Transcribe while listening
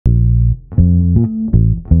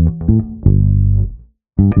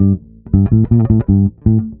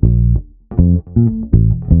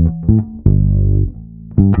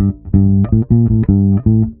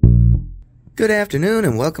Good afternoon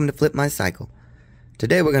and welcome to Flip My Cycle.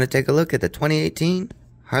 Today we're going to take a look at the 2018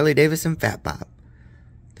 Harley Davidson Fat Bob.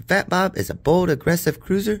 The Fat Bob is a bold, aggressive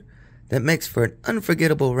cruiser that makes for an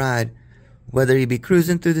unforgettable ride, whether you be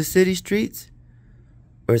cruising through the city streets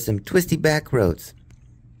or some twisty back roads.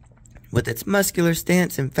 With its muscular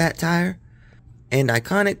stance and fat tire and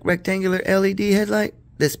iconic rectangular LED headlight,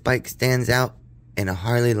 this bike stands out in a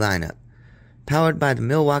Harley lineup. Powered by the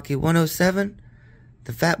Milwaukee-Eight,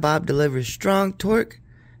 the Fat Bob delivers strong torque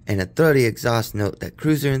and a throaty exhaust note that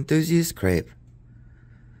cruiser enthusiasts crave.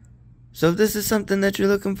 So if this is something that you're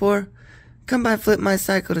looking for, come by Flip My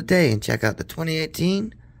Cycle today and check out the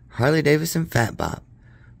 2018 Harley Davidson Fat Bob.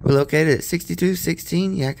 We're located at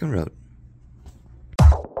 6216 Yadkin Road.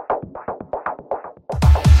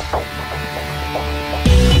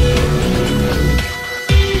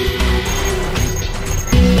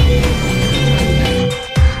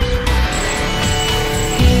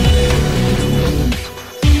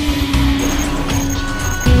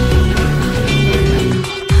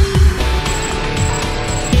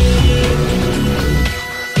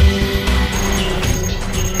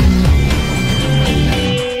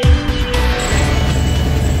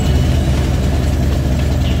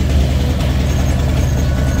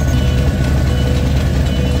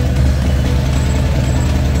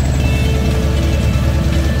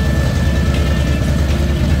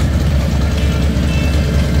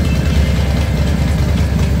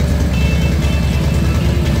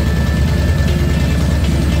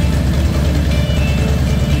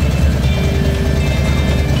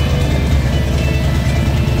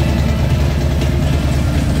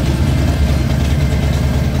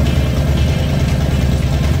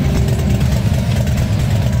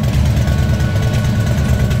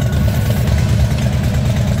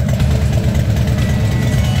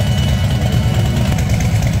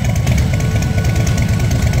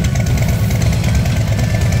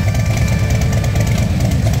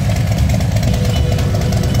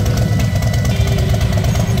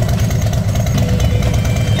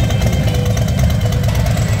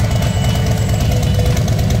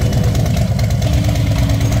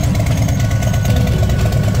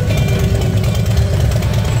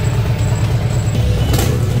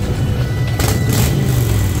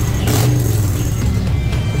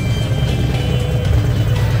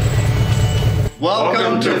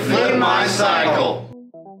 Welcome to Flip My Cycle.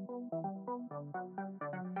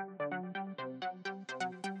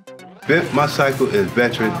 Flip My Cycle is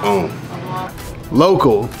veteran owned,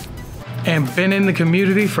 local, and been in the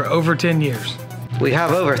community for over 10 years. We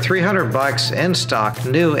have over 300 bikes in stock,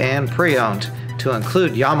 new and pre-owned, to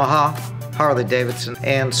include Yamaha, Harley Davidson,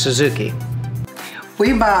 and Suzuki.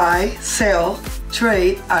 We buy, sell,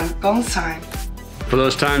 trade, and consign. For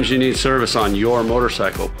those times you need service on your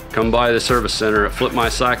motorcycle, come by the service center at Flip My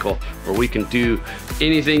Cycle, where we can do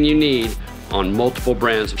anything you need on multiple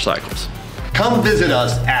brands of cycles. Come visit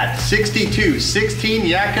us at 6216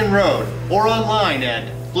 Yadkin Road or online at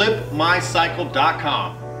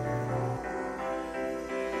flipmycycle.com.